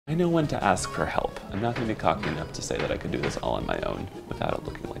I know when to ask for help. I'm not going to be cocky enough to say that I could do this all on my own without it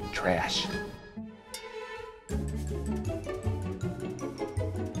looking like trash.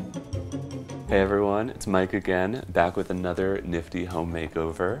 Hey everyone, it's Mike again, back with another nifty home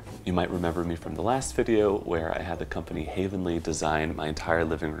makeover. You might remember me from the last video where I had the company Havenly design my entire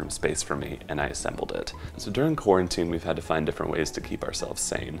living room space for me and I assembled it. So during quarantine, we've had to find different ways to keep ourselves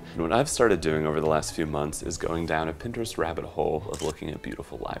sane. And what I've started doing over the last few months is going down a Pinterest rabbit hole of looking at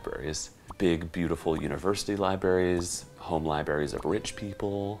beautiful libraries. Big, beautiful university libraries, home libraries of rich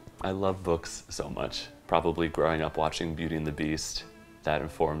people. I love books so much. Probably growing up watching Beauty and the Beast. That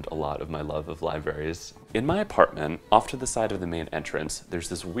informed a lot of my love of libraries. In my apartment, off to the side of the main entrance, there's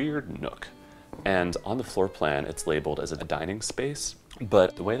this weird nook. And on the floor plan, it's labeled as a dining space.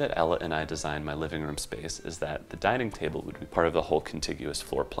 But the way that Ella and I designed my living room space is that the dining table would be part of the whole contiguous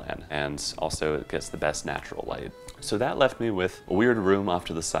floor plan. And also it gets the best natural light. So that left me with a weird room off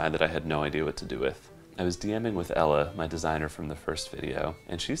to the side that I had no idea what to do with. I was DMing with Ella, my designer from the first video,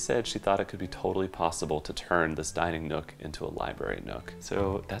 and she said she thought it could be totally possible to turn this dining nook into a library nook.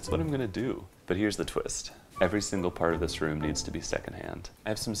 So that's what I'm gonna do. But here's the twist. Every single part of this room needs to be secondhand. I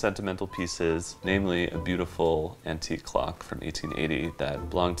have some sentimental pieces, namely a beautiful antique clock from 1880 that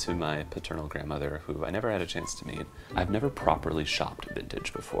belonged to my paternal grandmother, who I never had a chance to meet. I've never properly shopped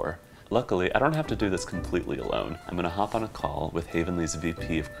vintage before. Luckily, I don't have to do this completely alone. I'm gonna hop on a call with Havenly's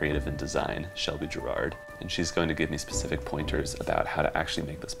VP of Creative and Design, Shelby Girard, and she's going to give me specific pointers about how to actually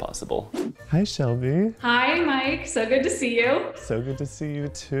make this possible. Hi, Shelby. Hi, Mike. So good to see you. So good to see you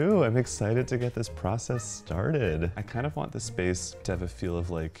too. I'm excited to get this process started. I kind of want the space to have a feel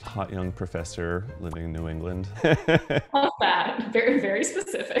of like hot young professor living in New England. Love that. Very, very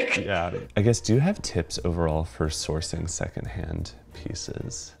specific. Yeah. I guess, do you have tips overall for sourcing secondhand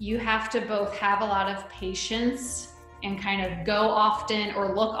pieces? You have to both have a lot of patience and kind of go often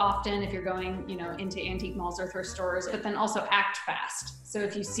or look often if you're going, into antique malls or thrift stores, but then also act fast. So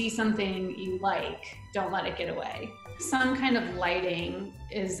if you see something you like, don't let it get away. Some kind of lighting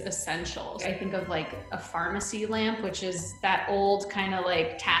is essential. I think of like a pharmacy lamp, which is that old kind of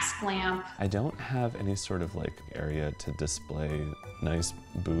like task lamp. I don't have any sort of like area to display nice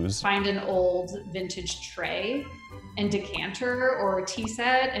booze. Find an old vintage tray and decanter or tea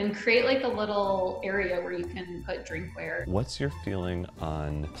set and create like a little area where you can put drinkware. What's your feeling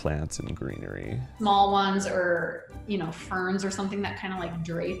on plants and greenery? Small ones or, ferns or something that kind of like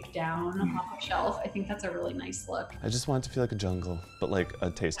drape down off a shelf. I think that's a really nice look. I just want it to feel like a jungle, but like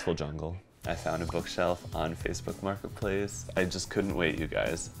a tasteful jungle. I found a bookshelf on Facebook Marketplace. I just couldn't wait, you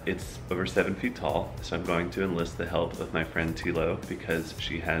guys. It's over 7 feet tall, so I'm going to enlist the help of my friend Tilo because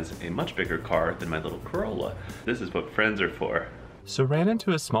she has a much bigger car than my little Corolla. This is what friends are for. So ran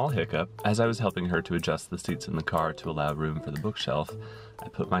into a small hiccup. As I was helping her to adjust the seats in the car to allow room for the bookshelf, I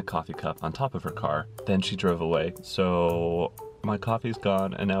put my coffee cup on top of her car. Then she drove away. So my coffee's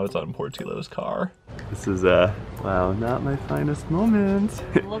gone and now it's on poor Tilo's car. This is, wow, not my finest moment.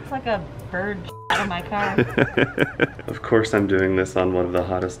 It looks like a bird out of my car. Of course I'm doing this on one of the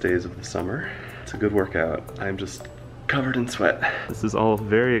hottest days of the summer. It's a good workout. I'm just covered in sweat. This is all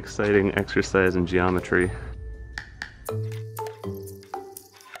very exciting exercise in geometry.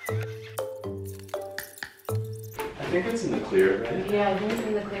 I think it's in the clear, right? Yeah, I think it's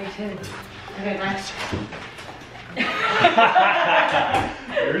in the clear too. Okay, next.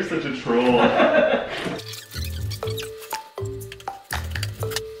 You're such a troll.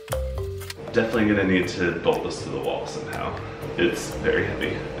 Definitely gonna need to bolt this to the wall somehow. It's very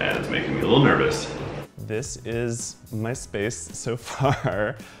heavy and it's making me a little nervous. This is my space so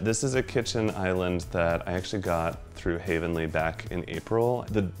far. This is a kitchen island that I actually got through Havenly back in April.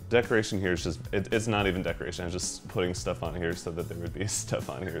 The decoration here is just, it's not even decoration, I'm just putting stuff on here so that there would be stuff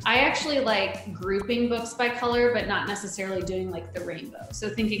on here. I actually like grouping books by color, but not necessarily doing like the rainbow. So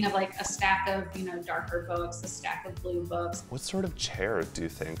thinking of like a stack of, darker books, a stack of blue books. What sort of chair do you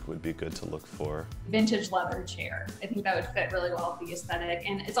think would be good to look for? Vintage leather chair. I think that would fit really well with the aesthetic.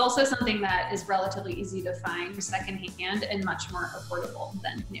 And it's also something that is relatively easy to find secondhand and much more affordable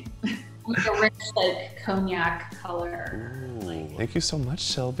than new. Like a rich, like cognac color. Ooh, thank you so much,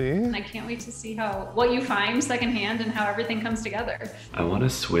 Shelby. I can't wait to see what you find secondhand and how everything comes together. I want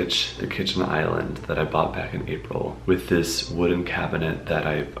to switch the kitchen island that I bought back in April with this wooden cabinet that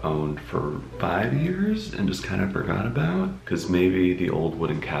I've owned for 5 years and just kind of forgot about, because maybe the old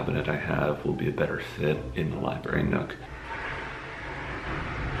wooden cabinet I have will be a better fit in the library nook.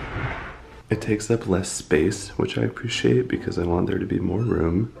 It takes up less space, which I appreciate because I want there to be more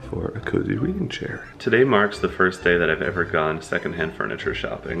room for a cozy reading chair. Today marks the first day that I've ever gone secondhand furniture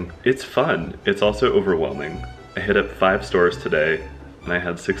shopping. It's fun. It's also overwhelming. I hit up 5 stores today, and I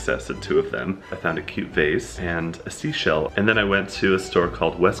had success at 2 of them. I found a cute vase and a seashell. And then I went to a store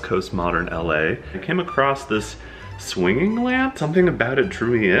called West Coast Modern LA. I came across this swinging lamp. Something about it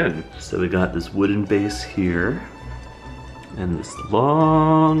drew me in. So we got this wooden base here, and this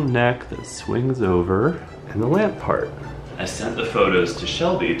long neck that swings over, and the lamp part. I sent the photos to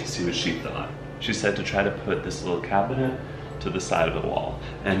Shelby to see what she thought. She said to try to put this little cabinet to the side of the wall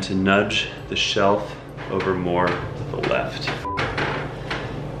and to nudge the shelf over more to the left.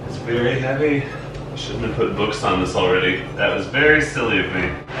 It's very heavy. I shouldn't have put books on this already. That was very silly of me.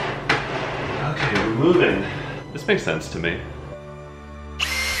 Okay, we're moving. This makes sense to me.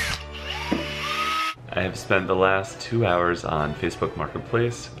 I have spent the last 2 hours on Facebook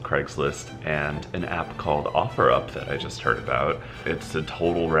Marketplace, Craigslist, and an app called OfferUp that I just heard about. It's a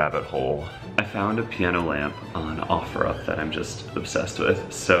total rabbit hole. I found a piano lamp on OfferUp that I'm just obsessed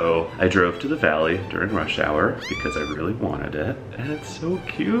with. So I drove to the Valley during rush hour because I really wanted it, and it's so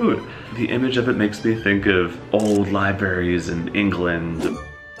cute. The image of it makes me think of old libraries in England.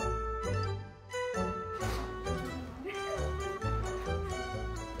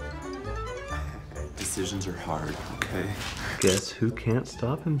 Decisions are hard, okay? Guess who can't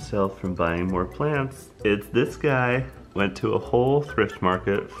stop himself from buying more plants? It's this guy. Went to a whole thrift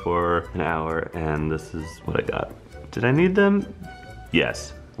market for an hour, and this is what I got. Did I need them?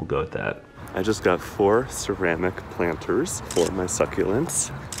 Yes, we'll go with that. I just got 4 ceramic planters for my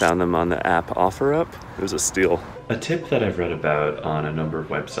succulents. Found them on the app OfferUp. It was a steal. A tip that I've read about on a number of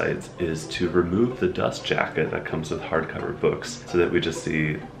websites is to remove the dust jacket that comes with hardcover books so that we just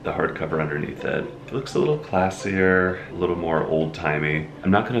see the hardcover underneath it. It looks a little classier, a little more old-timey.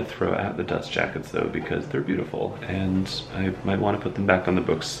 I'm not going to throw out the dust jackets though because they're beautiful and I might want to put them back on the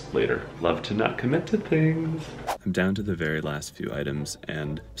books later. Love to not commit to things. I'm down to the very last few items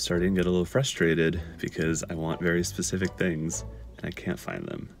and starting to get a little frustrated because I want very specific things and I can't find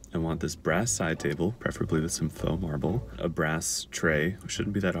them. I want this brass side table, preferably with some faux marble, a brass tray, which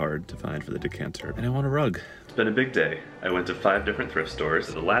shouldn't be that hard to find for the decanter, and I want a rug. It's been a big day. I went to 5 different thrift stores.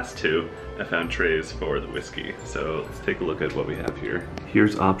 The last 2, I found trays for the whiskey. So let's take a look at what we have here.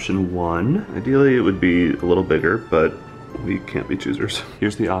 Here's option 1. Ideally it would be a little bigger, but we can't be choosers.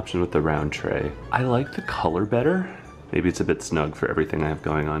 Here's the option with the round tray. I like the color better. Maybe it's a bit snug for everything I have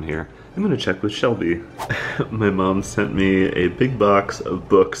going on here. I'm gonna check with Shelby. My mom sent me a big box of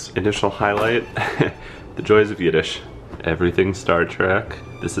books. Initial highlight, The Joys of Yiddish. Everything Star Trek.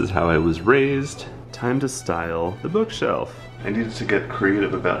 This is How I Was Raised. Time to Style the Bookshelf. I needed to get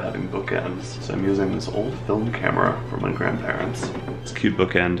creative about having bookends, so I'm using this old film camera from my grandparents. This cute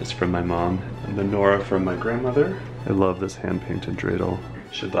bookend is from my mom, and the Nora from my grandmother. I love this hand-painted dreidel.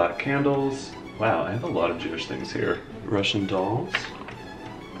 Shabbat candles. Wow, I have a lot of Jewish things here. Russian dolls.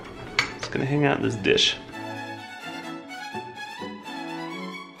 It's gonna hang out in this dish.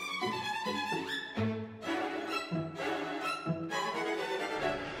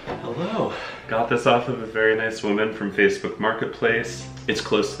 Hello. Got this off of a very nice woman from Facebook Marketplace. It's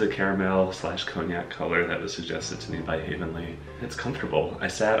close to the caramel / cognac color that was suggested to me by Havenly. It's comfortable. I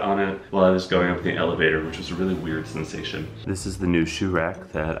sat on it while I was going up the elevator, which was a really weird sensation. This is the new shoe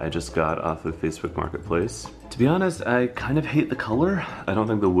rack that I just got off of Facebook Marketplace. To be honest, I kind of hate the color. I don't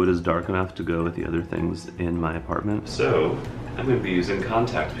think the wood is dark enough to go with the other things in my apartment. So I'm going to be using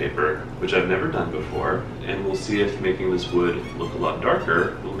contact paper, which I've never done before, and we'll see if making this wood look a lot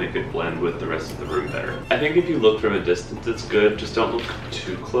darker will make it blend with the rest of the room better. I think if you look from a distance it's good, just don't look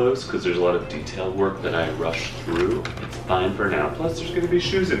too close because there's a lot of detail work that I rushed through. It's fine for now, plus there's going to be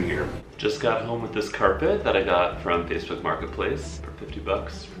shoes in here. Just got home with this carpet that I got from Facebook Marketplace for 50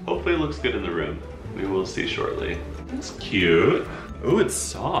 bucks. Hopefully it looks good in the room. We will see shortly. That's cute. Oh, it's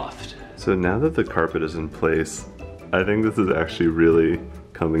soft. So now that the carpet is in place, I think this is actually really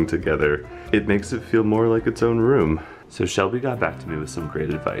coming together. It makes it feel more like its own room. So Shelby got back to me with some great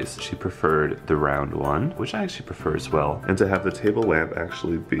advice. She preferred the round one, which I actually prefer as well, and to have the table lamp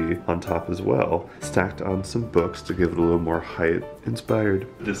actually be on top as well, stacked on some books to give it a little more height inspired.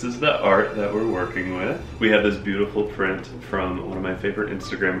 This is the art that we're working with. We have this beautiful print from one of my favorite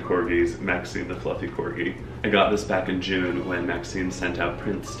Instagram corgis, Maxine the fluffy corgi. I got this back in June when Maxine sent out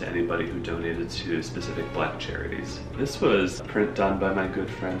prints to anybody who donated to specific Black charities. This was a print done by my good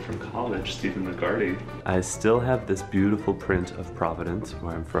friend from college, McGarty. I still have this beautiful print of Providence,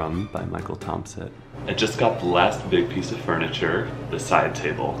 where I'm from, by Tompsett. I just got the last big piece of furniture, the side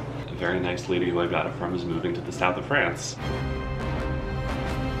table. A very nice lady who I got it from is moving to the south of France.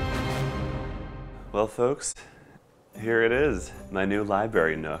 Well folks, Here it is, my new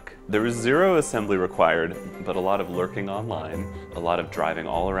library nook. There was zero assembly required, but a lot of lurking online, a lot of driving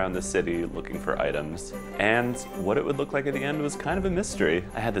all around the city looking for items, and what it would look like at the end was kind of a mystery.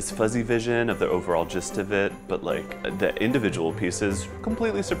 I had this fuzzy vision of the overall gist of it, but like the individual pieces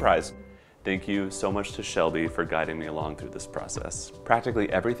completely surprised. Thank you so much to Shelby for guiding me along through this process. Practically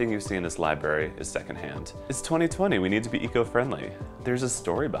everything you see in this library is secondhand. It's 2020, we need to be eco-friendly. There's a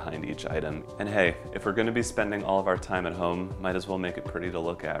story behind each item. And hey, if we're gonna be spending all of our time at home, might as well make it pretty to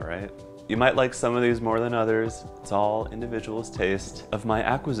look at, right? You might like some of these more than others. It's all individual's taste. Of my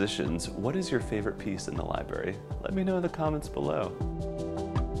acquisitions, what is your favorite piece in the library? Let me know in the comments below.